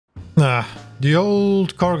Ah, the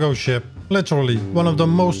old cargo ship. Literally, one of the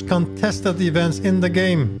most contested events in the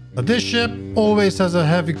game. But this ship always has a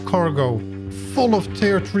heavy cargo, full of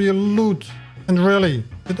tier 3 loot. And really,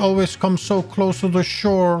 it always comes so close to the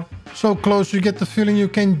shore. So close you get the feeling you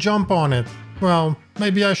can jump on it. Well,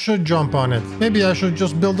 maybe I should jump on it. Maybe I should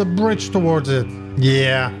just build a bridge towards it.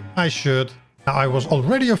 Yeah, I should. I was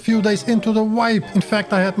already a few days into the wipe. In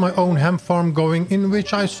fact, I had my own hemp farm going in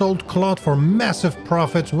which I sold cloth for massive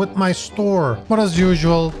profits with my store. But as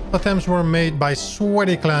usual, attempts were made by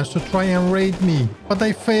sweaty clans to try and raid me. But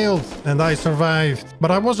they failed and I survived.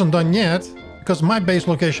 But I wasn't done yet, because my base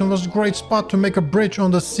location was a great spot to make a bridge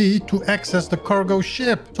on the sea to access the cargo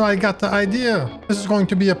ship. So I got the idea. This is going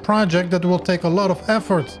to be a project that will take a lot of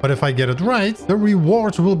effort. But if I get it right, the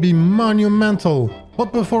rewards will be monumental.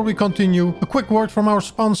 But before we continue, a quick word from our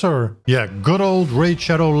sponsor. Yeah, good old Raid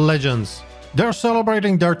Shadow Legends. They're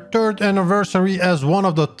celebrating their 3rd anniversary as one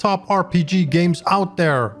of the top RPG games out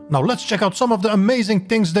there. Now let's check out some of the amazing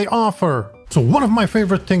things they offer. So one of my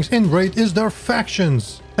favorite things in Raid is their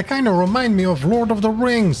factions. They kind of remind me of Lord of the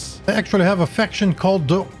Rings. They actually have a faction called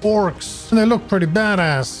the Orcs. And they look pretty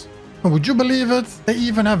badass. And would you believe it? They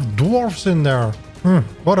even have dwarfs in there.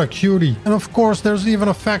 What a cutie. And of course, there's even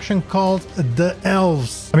a faction called the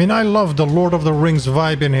Elves. I mean, I love the Lord of the Rings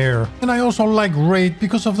vibe in here. And I also like Raid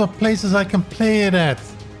because of the places I can play it at.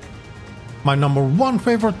 My #1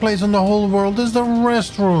 favorite place in the whole world is the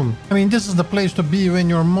restroom. I mean, this is the place to be when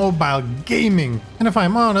you're mobile gaming. And if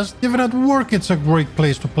I'm honest, even at work it's a great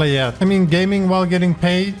place to play at. I mean, gaming while getting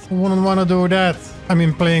paid? Who wouldn't want to do that? I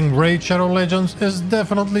mean, playing Raid Shadow Legends is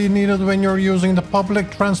definitely needed when you're using the public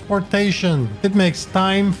transportation. It makes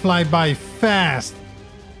time fly by fast.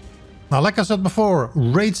 Now, like I said before,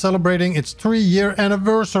 Raid celebrating its 3-year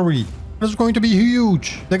anniversary. It's going to be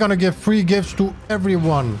huge. They're gonna give free gifts to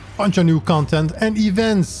everyone. Bunch of new content and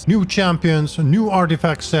events. New champions, new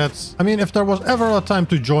artifact sets. I mean, if there was ever a time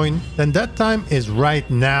to join, then that time is right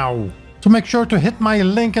now. So make sure to hit my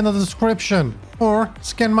link in the description. Or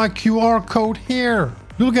scan my QR code here.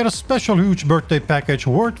 You'll get a special huge birthday package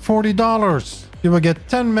worth $40. You will get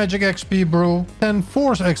 10 Magic XP Brew, 10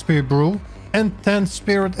 Force XP Brew, and 10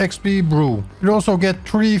 Spirit XP Brew. You'll also get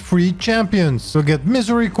 3 free champions. You'll get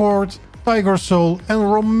Misery Court, Tiger Soul, and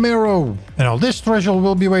Romero. And all this treasure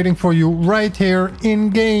will be waiting for you right here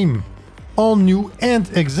in-game. All new and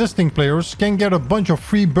existing players can get a bunch of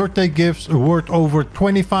free birthday gifts worth over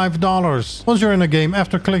 $25. Once you're in a game,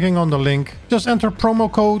 after clicking on the link, just enter promo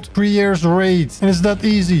code 3yearsRaid. And it's that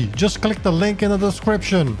easy. Just click the link in the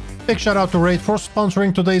description. Big shout out to Raid for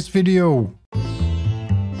sponsoring today's video.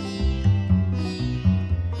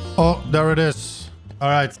 Oh, there it is.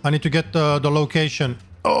 Alright, I need to get the location.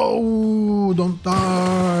 Oh, don't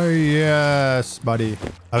die. Yes, buddy.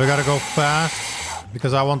 Now we gotta go fast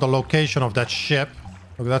because I want the location of that ship.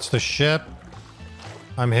 Look, that's the ship.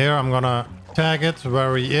 I'm here. I'm gonna tag it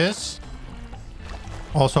where he is.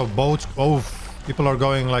 Also, boats. Oh, people are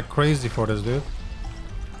going like crazy for this, dude.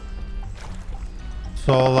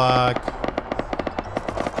 So, like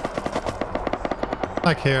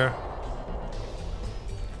here.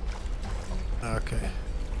 Okay.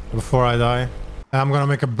 Before I die. I'm gonna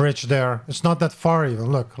make a bridge there. It's not that far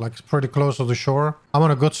even. Look, like it's pretty close to the shore. I'm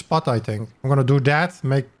on a good spot, I think. I'm gonna do that.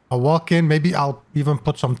 Make a walk in. Maybe I'll even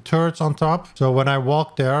put some turrets on top. So when I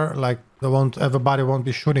walk there, like everybody won't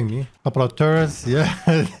be shooting me. Couple of turrets. Yeah.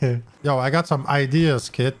 Yo, I got some ideas,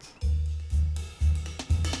 kid.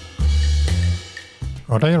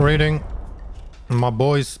 Are they raiding my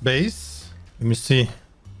boy's base? Let me see.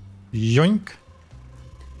 Yoink.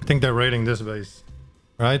 I think they're raiding this base.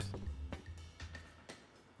 Right?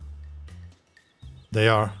 They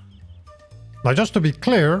are. Now, just to be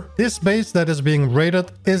clear, this base that is being raided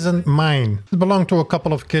isn't mine. It belonged to a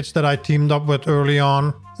couple of kids that I teamed up with early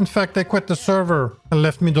on. In fact, they quit the server and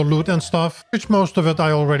left me the loot and stuff, which most of it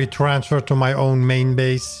I already transferred to my own main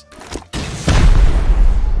base.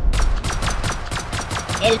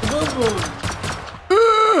 El Google.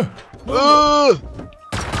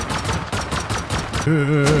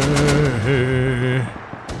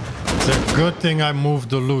 It's a good thing I moved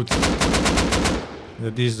the loot.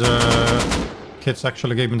 These kids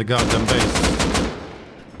actually gave me the goddamn base.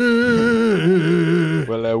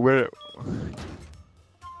 Well,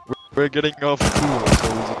 we're getting off too.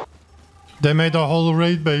 So they made a whole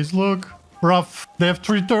raid base. Look, rough. They have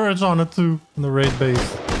 3 turrets on it too. On the raid base.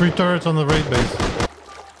 3 turrets on the raid base.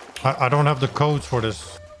 I don't have the codes for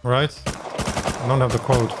this, right? I don't have the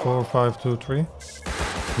code. 4, 5, 2, 3.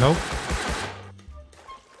 Nope.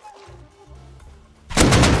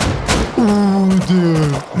 Oh,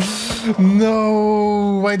 dude.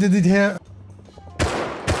 No. Why did it have...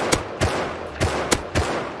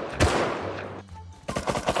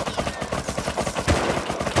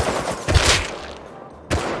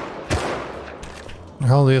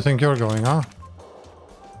 hell do you think you're going, huh?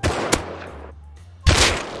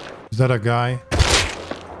 Is that a guy?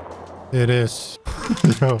 It is.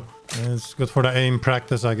 Yo, it's good for the aim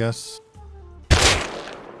practice, I guess.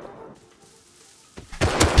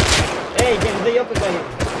 Hey, there's the yoke guy.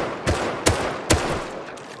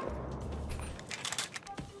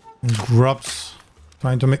 These grubs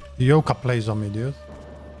trying to make yoga plays on me, dude.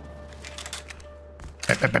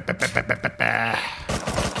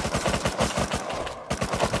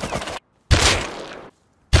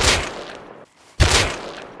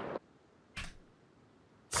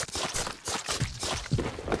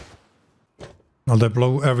 Well, they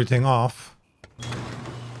blow everything off.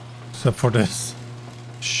 Except for this.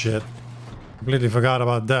 Shit. Completely forgot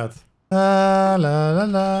about that. La la la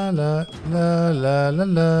la la la la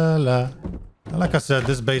la la. Like I said,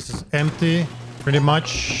 this base is empty. Pretty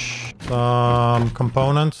much. Some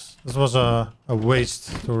components. This was a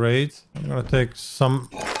waste to raid. I'm gonna take some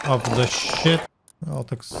of the shit. I'll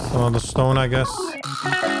take some of the stone, I guess.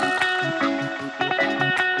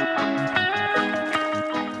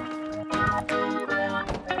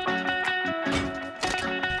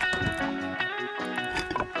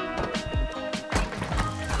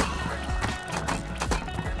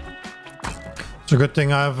 It's a good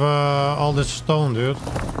thing I have all this stone, dude.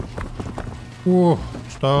 Ooh,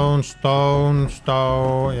 stone, stone,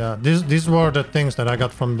 stone. Yeah, these were the things that I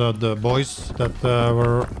got from the boys that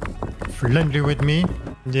were friendly with me.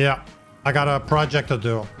 Yeah, I got a project to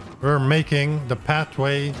do. We're making the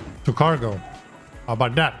pathway to cargo. How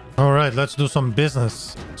about that? All right, let's do some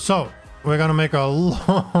business. So, we're gonna make a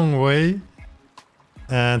long way.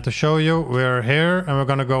 And to show you, we're here and we're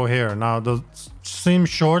gonna go here. Now, the seems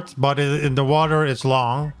short, but in the water it's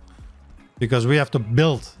long. Because we have to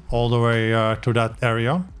build all the way to that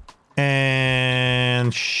area.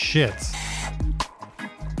 And shit.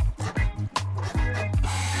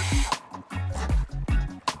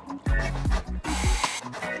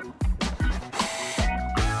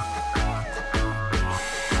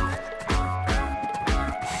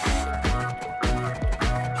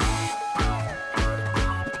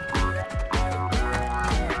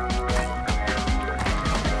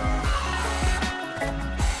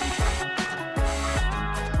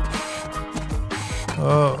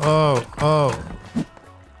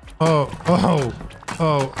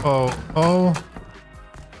 Oh.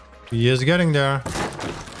 He is getting there.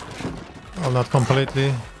 Well, not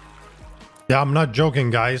completely. Yeah, I'm not joking,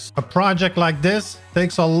 guys. A project like this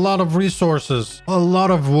takes a lot of resources, a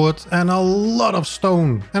lot of wood, and a lot of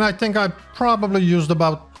stone. And I think I probably used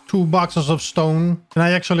about 2 boxes of stone. And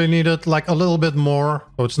I actually needed like a little bit more.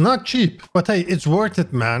 So it's not cheap. But hey, it's worth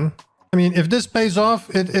it, man. I mean, if this pays off,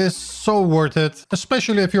 it is so worth it.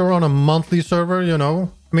 Especially if you're on a monthly server, you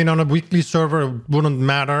know. I mean, on a weekly server, it wouldn't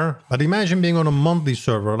matter. But imagine being on a monthly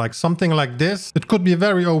server, like something like this. It could be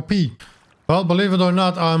very OP. Well, believe it or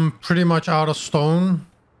not, I'm pretty much out of stone.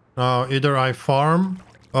 Now, either I farm.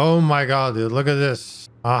 Oh my god, dude, look at this.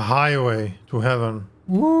 A highway to heaven.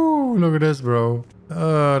 Woo, look at this, bro.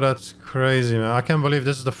 Oh, that's crazy, man. I can't believe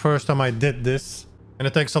this is the first time I did this. And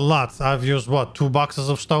it takes a lot. I've used, what, 2 boxes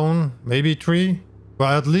of stone? Maybe 3?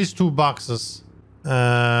 Well, at least 2 boxes.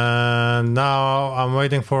 And now I'm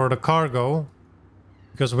waiting for the cargo.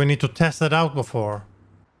 Because we need to test it out before.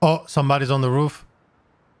 Oh, somebody's on the roof.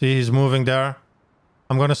 See, he's moving there.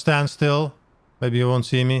 I'm gonna stand still. Maybe you won't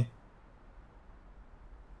see me.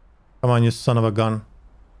 Come on, you son of a gun.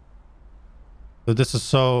 But this is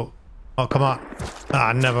so... Oh, come on.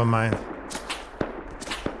 Ah, never mind.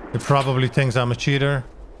 He probably thinks I'm a cheater.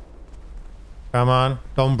 Come on.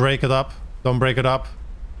 Don't break it up. Don't break it up.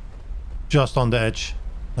 Just on the edge.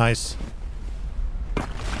 Nice.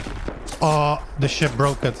 Oh, the ship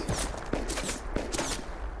broke it.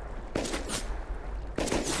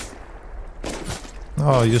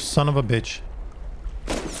 Oh, you son of a bitch.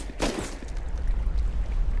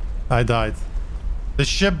 I died. The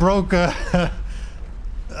ship broke a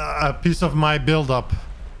piece of my build-up.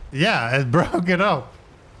 Yeah, it broke it up.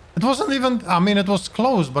 It wasn't even... I mean, it was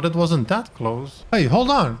close, but it wasn't that close. Hey, hold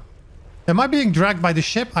on. Am I being dragged by the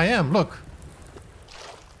ship? I am, look.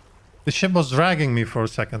 The ship was dragging me for a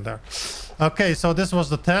second there. Okay, so this was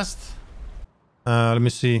the test. Let me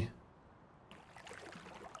see.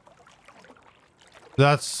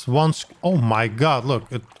 That's one... Oh my god,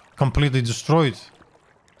 look. It completely destroyed.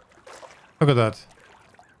 Look at that.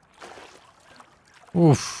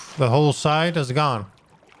 Oof. The whole side is gone.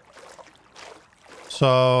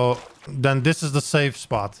 So then this is the safe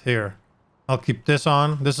spot here. I'll keep this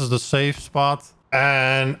on. This is the safe spot.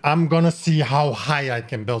 And I'm gonna see how high I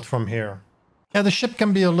can build from here. Yeah, the ship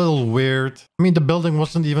can be a little weird. I mean, the building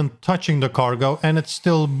wasn't even touching the cargo and it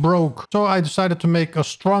still broke. So I decided to make a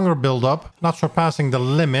stronger build-up, not surpassing the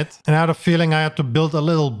limit. And I had a feeling I had to build a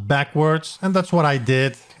little backwards, and that's what I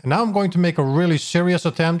did. And now I'm going to make a really serious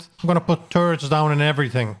attempt. I'm going to put turrets down and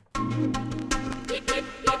everything.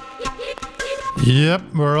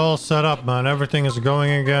 Yep, we're all set up, man. Everything is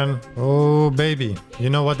going again. Oh, baby. You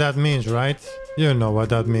know what that means, right? You know what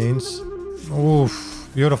that means. Oof.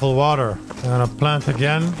 Beautiful water. I'm gonna plant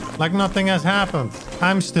again like nothing has happened.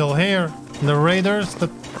 I'm still here. The raiders that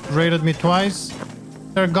raided me twice,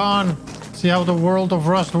 they're gone. See how the world of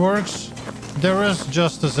Rust works? There is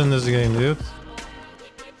justice in this game, dude.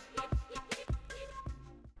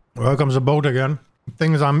 Well, comes a boat again. The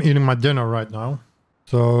thing is, I'm eating my dinner right now.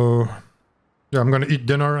 So, yeah, I'm gonna eat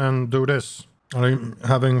dinner and do this. I'm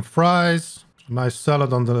having fries, a nice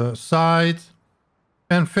salad on the side,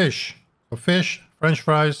 and fish. So fish, French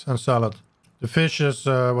fries, and salad. The fish is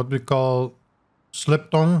what we call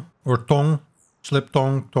slip tongue or tongue. Slip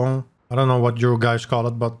tongue, tongue. I don't know what you guys call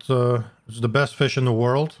it, but it's the best fish in the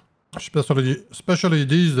world. Especially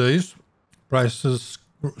these days. Prices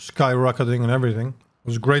skyrocketing and everything.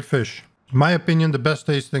 It's great fish. In my opinion, the best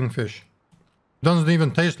tasting fish. It doesn't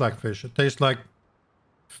even taste like fish. It tastes like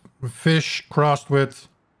fish crossed with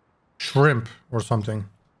shrimp or something.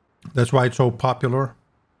 That's why it's so popular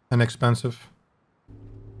and expensive.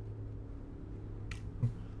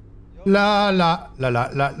 La la la la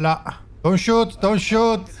la la. Don't shoot! Don't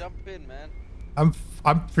shoot! Jump in, man.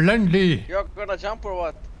 I'm friendly. You're gonna jump or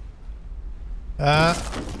what?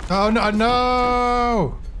 Oh no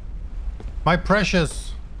no! My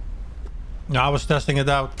precious. No, I was testing it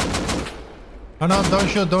out. Oh no! Don't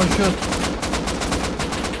shoot! Don't shoot!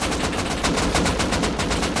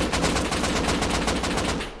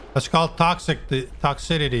 It's called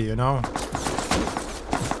toxicity, you know.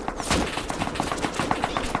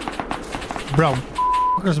 Bro,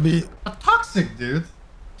 f***ers be toxic, dude.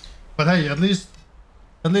 But hey, at least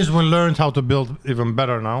we learned how to build even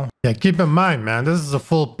better now. Yeah, keep in mind, man, this is a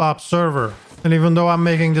full pop server. And even though I'm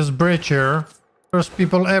making this bridge here, there's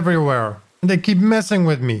people everywhere. And they keep messing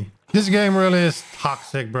with me. This game really is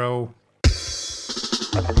toxic, bro.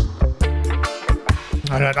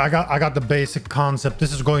 Alright, I got the basic concept.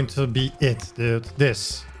 This is going to be it, dude.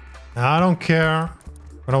 This. Now, I don't care.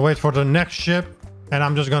 I'm gonna wait for the next ship. And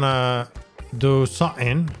I'm just gonna do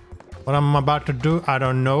something. What I'm about to do, I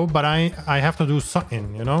don't know. But I have to do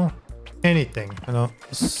something, you know? Anything, you know?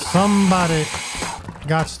 Somebody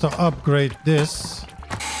got to upgrade this.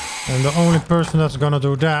 And the only person that's gonna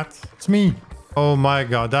do that, it's me. Oh my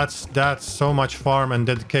god, that's so much farm and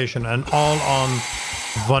dedication. And all on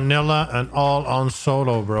vanilla and all on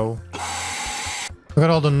solo, bro. Look at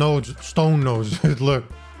all the nodes, stone nodes. Look,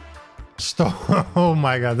 stone. Oh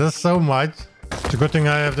my god, there's so much. It's a good thing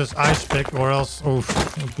I have this ice pick, or else oof,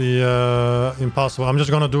 it'd be impossible. I'm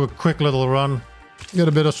just gonna do a quick little run, get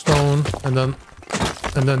a bit of stone, and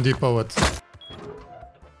then depot it.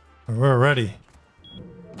 We're ready.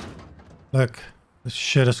 Look, this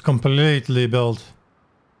shit is completely built.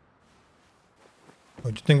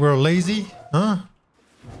 What, you think we're lazy? Huh?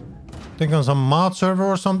 Think on some mod server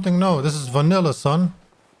or something? No, this is vanilla, son.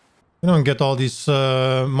 You don't get all these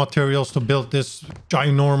materials to build this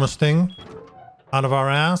ginormous thing out of our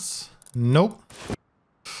ass. Nope.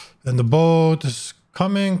 And the boat is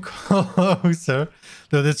coming closer.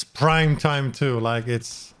 Dude, it's prime time too. Like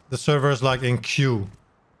it's the server's like in queue.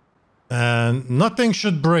 And nothing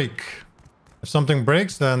should break. If something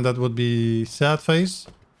breaks, then that would be sad face.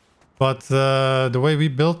 But the way we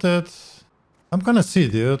built it, I'm gonna see,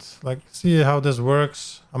 dude. Like, see how this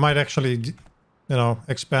works. I might actually, you know,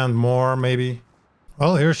 expand more, maybe.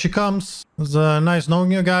 Well, here she comes. It was nice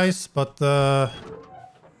knowing you guys, but yeah,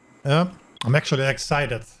 I'm actually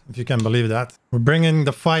excited, if you can believe that. We're bringing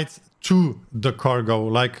the fight to the cargo,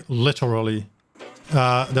 like literally.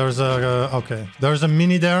 There's a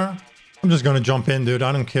mini there. I'm just gonna jump in, dude.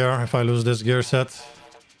 I don't care if I lose this gear set.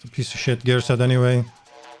 It's a piece of shit gear set anyway.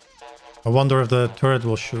 I wonder if the turret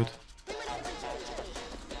will shoot.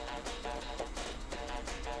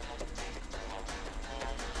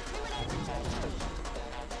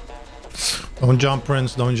 Don't jump,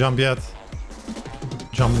 Prince. Don't jump yet.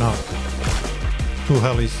 Jump now. 2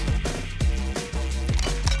 helis.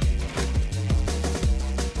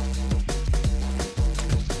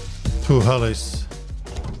 Two helis.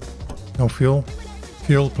 No fuel.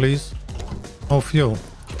 Fuel, please. No fuel.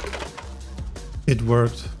 It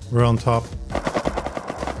worked. We're on top.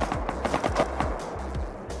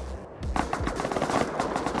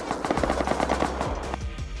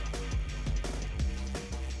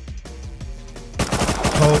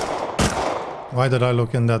 Why did I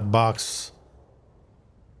look in that box?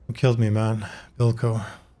 You killed me, man. Bilko.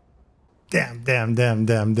 Damn, damn, damn,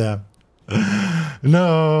 damn, damn.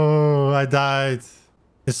 No, I died.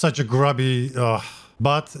 It's such a grubby... Ugh.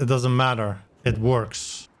 But it doesn't matter. It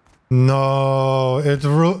works. No, it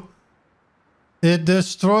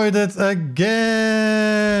destroyed it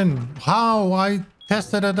again. How? I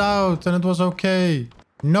tested it out and it was okay.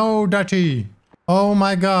 No, dirty. Oh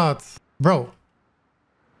my god. Bro.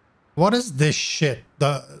 What is this shit?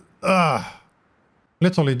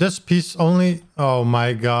 Literally, this piece only... Oh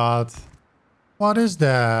my god. What is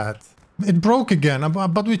that? It broke again,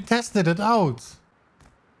 but we tested it out.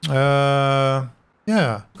 Yeah.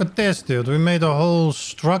 Look at this, dude. We made a whole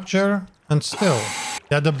structure and still...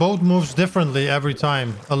 Yeah, the boat moves differently every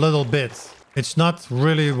time. A little bit. It's not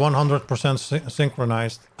really 100%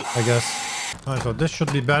 synchronized, I guess. Alright, so this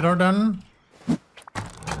should be better then.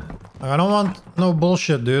 I don't want no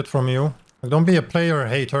bullshit, dude, from you. Like, don't be a player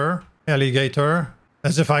hater, alligator.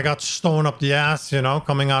 As if I got stone up the ass, you know,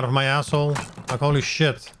 coming out of my asshole. Like, holy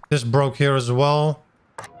shit. This broke here as well.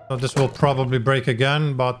 So this will probably break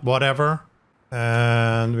again, but whatever.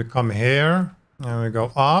 And we come here. And we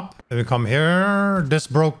go up. And we come here. This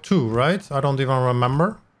broke too, right? I don't even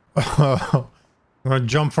remember. I'm gonna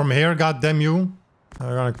jump from here, goddamn you.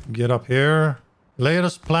 I'm gonna get up here.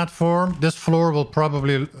 Latest platform. This floor will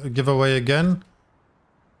probably give away again.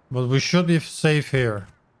 But we should be safe here.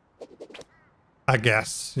 I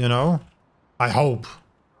guess, you know? I hope.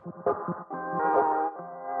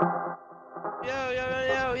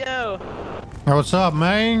 Yo. Hey, what's up,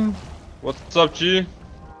 man? What's up, G?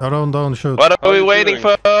 Don't shoot. What are we waiting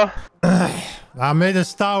for? I made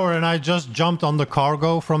this tower and I just jumped on the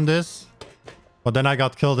cargo from this. But then I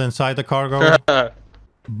got killed inside the cargo.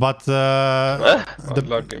 But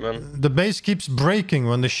Lucky, man. the base keeps breaking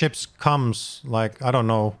when the ships comes. Like, I don't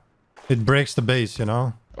know. It breaks the base, you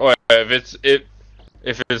know? Oh, if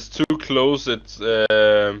it's too close, it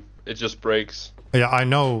just breaks. Yeah, I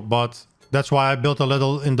know, but that's why I built a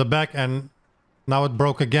little in the back and now it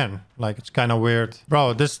broke again. Like, it's kind of weird.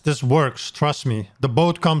 Bro, this works, trust me. The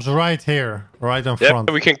boat comes right here, right in front.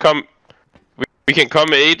 Yeah, we can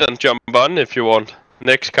come 8 and jump on if you want.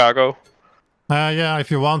 Next cargo. Yeah, if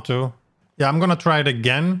you want to. Yeah, I'm gonna try it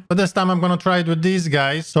again. But this time I'm gonna try it with these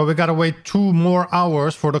guys. So we gotta wait 2 more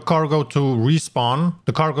hours for the cargo to respawn.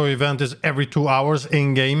 The cargo event is every 2 hours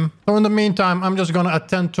in-game. So in the meantime, I'm just gonna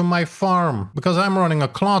attend to my farm. Because I'm running a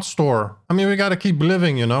cloth store. I mean, we gotta keep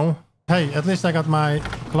living, you know? Hey, at least I got my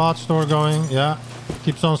cloth store going. Yeah,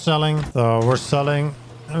 keeps on selling. So we're selling.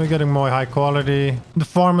 And we're getting more high quality. The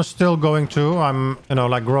farm is still going too. I'm, you know,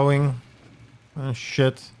 like growing.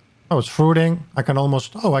 Shit. Oh, it's fruiting. I can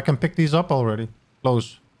almost... Oh, I can pick these up already.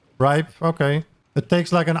 Close. Ripe. Okay. It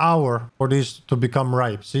takes like an hour for these to become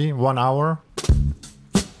ripe. See? 1 hour.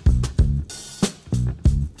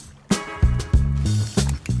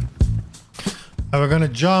 And we're gonna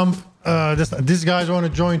jump. These guys want to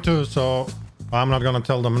join too, so... I'm not gonna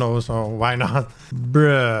tell them no, so why not?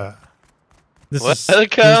 Bruh.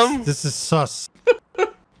 Welcome! This is sus.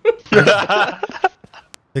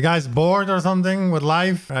 The guy's bored or something with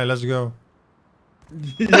life? Alright, let's go.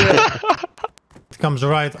 Yeah. It comes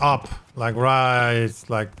right up, like right,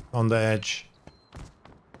 like on the edge.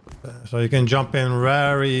 So you can jump in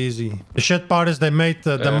very easy. The shit part is they might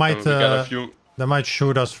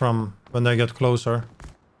shoot us from when they get closer.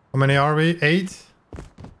 How many are we? 8?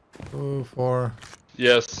 2, 4.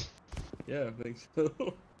 Yes. Yeah, I think so.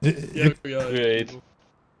 You, we are. We're 8.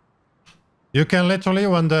 you can literally,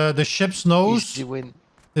 when the ship's nose Easy win.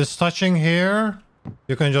 is touching here,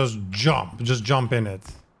 you can just jump in it.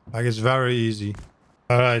 Like, it's very easy.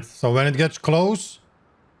 All right, so when it gets close,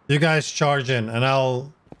 you guys charge in and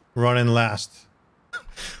I'll run in last.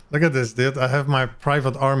 Look at this, dude. I have my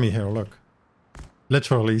private army here. Look,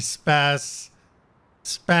 literally Spaz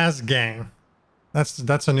gang.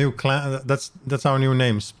 That's a new clan. That's our new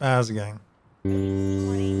name, Spaz gang.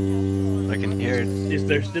 I can hear it. Is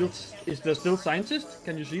there still scientists?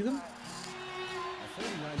 Can you see them?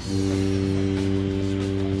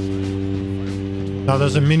 No,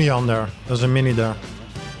 there's a mini on there. There's a mini there.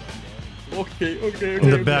 Okay. In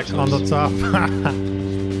the back, on the top.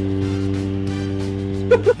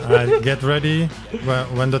 Alright, get ready.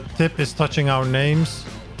 When the tip is touching our names,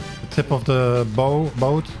 the tip of the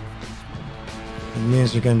boat, it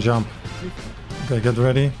means you can jump. Okay, get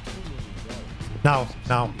ready. Now.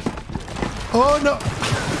 Oh no!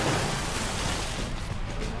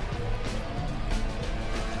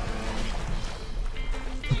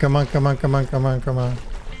 Come on. Why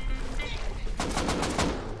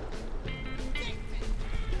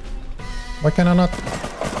can I not?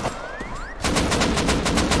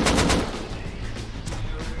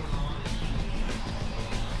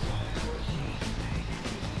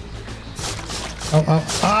 Oh,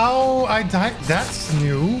 oh, oh, I died. That's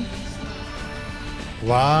new.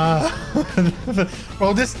 Wow.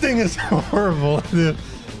 Bro, this thing is horrible.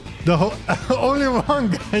 The whole, only one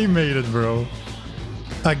guy made it, bro.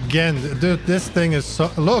 Again, dude, this thing is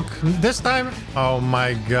so... Look, this time... Oh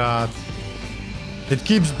my god. It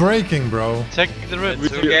keeps breaking, bro. Take the rip.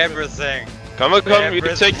 Took everything. Come on, come. You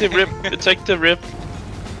take the rip. You take the rip.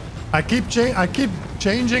 I keep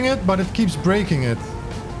changing it, but it keeps breaking it.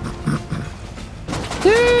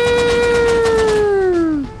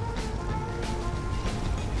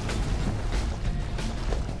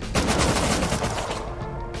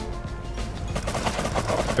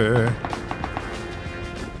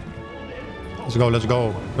 Let's go, let's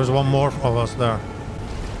go. There's one more of us there.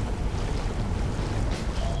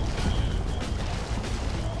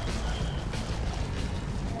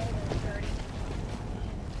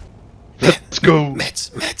 Let's go. Meds.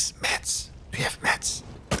 Do you have meds?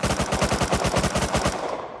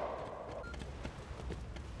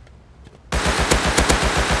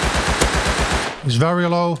 He's very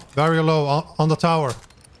low on the tower.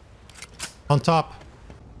 On top.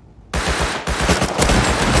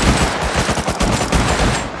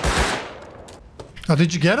 Oh,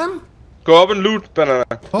 did you get him? Go up and loot, Banana.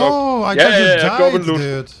 Oh, I thought you died,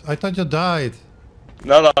 dude. I thought you died.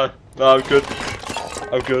 No, I'm good.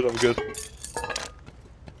 I'm good.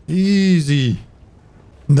 Easy.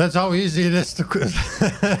 That's how easy it is to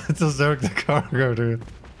to zerk the cargo, dude.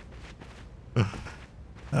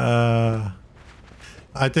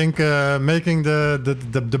 I think making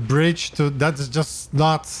the bridge to that is just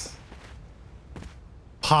not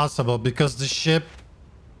possible because the ship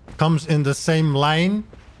comes in the same line,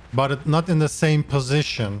 but not in the same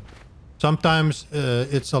position. Sometimes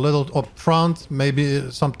it's a little up front,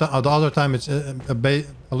 maybe sometimes the other time it's a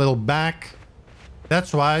little back.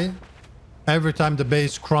 That's why every time the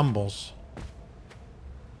base crumbles,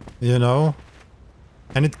 you know,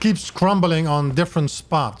 and it keeps crumbling on different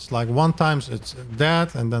spots. Like one time it's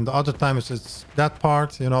that, and then the other time it's that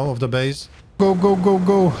part, you know, of the base.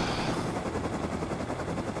 Go.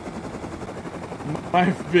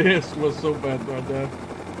 My fist was so bad right there.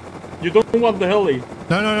 You don't want the heli.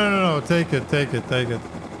 No. Take it.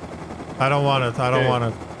 I don't want it. I don't want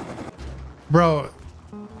it. Bro.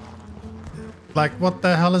 Like, what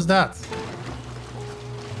the hell is that?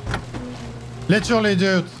 Literally,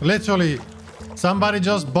 dude. Literally. Somebody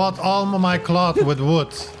just bought all my cloth with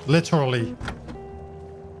wood. Literally.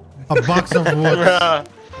 A box of wood. A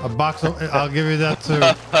box of... I'll give you that too.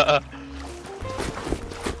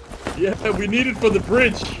 Yeah, we need it for the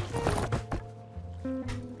bridge.